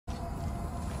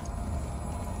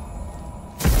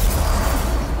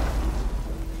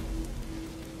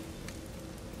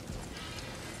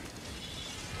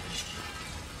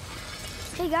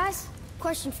guys,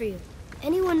 question for you.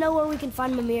 Anyone know where we can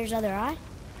find Mimir's other eye?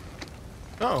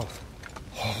 Oh.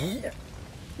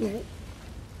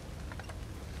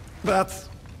 That's...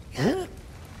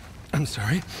 I'm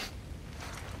sorry.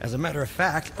 As a matter of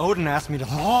fact, Odin asked me to...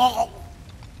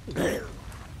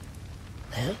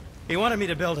 He wanted me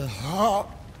to build a...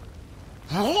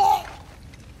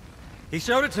 He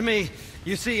showed it to me,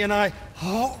 you see, and I...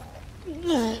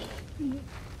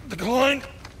 declined.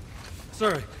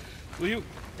 Sorry, will you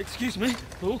excuse me?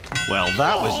 Well,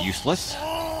 that was useless.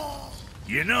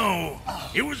 You know,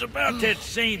 it was about that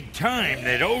same time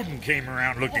that Odin came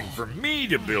around looking for me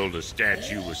to build a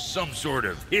statue with some sort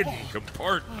of hidden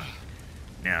compartment.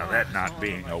 Now, that not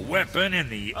being a weapon and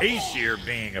the Aesir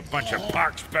being a bunch of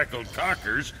pock-speckled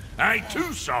cockers, I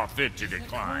too saw fit to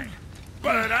decline.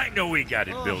 But I know he got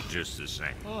it built just the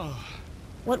same.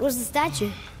 What was the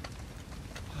statue?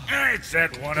 It's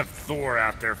that one of Thor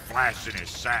out there flashing his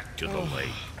sack to the lake.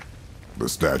 The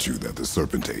statue that the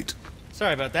serpent ate.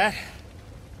 Sorry about that.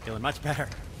 Feeling much better.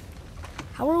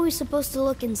 How are we supposed to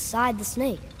look inside the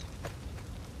snake?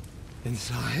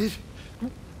 Inside? Oh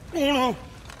no!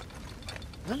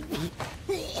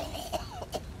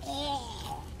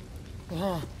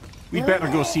 We'd better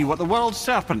go see what the world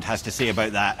serpent has to say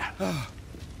about that.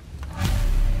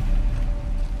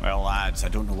 Well, lads, I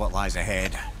don't know what lies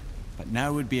ahead, but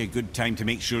now would be a good time to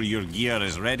make sure your gear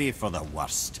is ready for the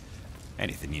worst.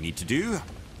 Anything you need to do,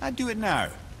 I'd do it now.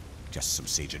 Just some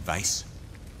sage advice.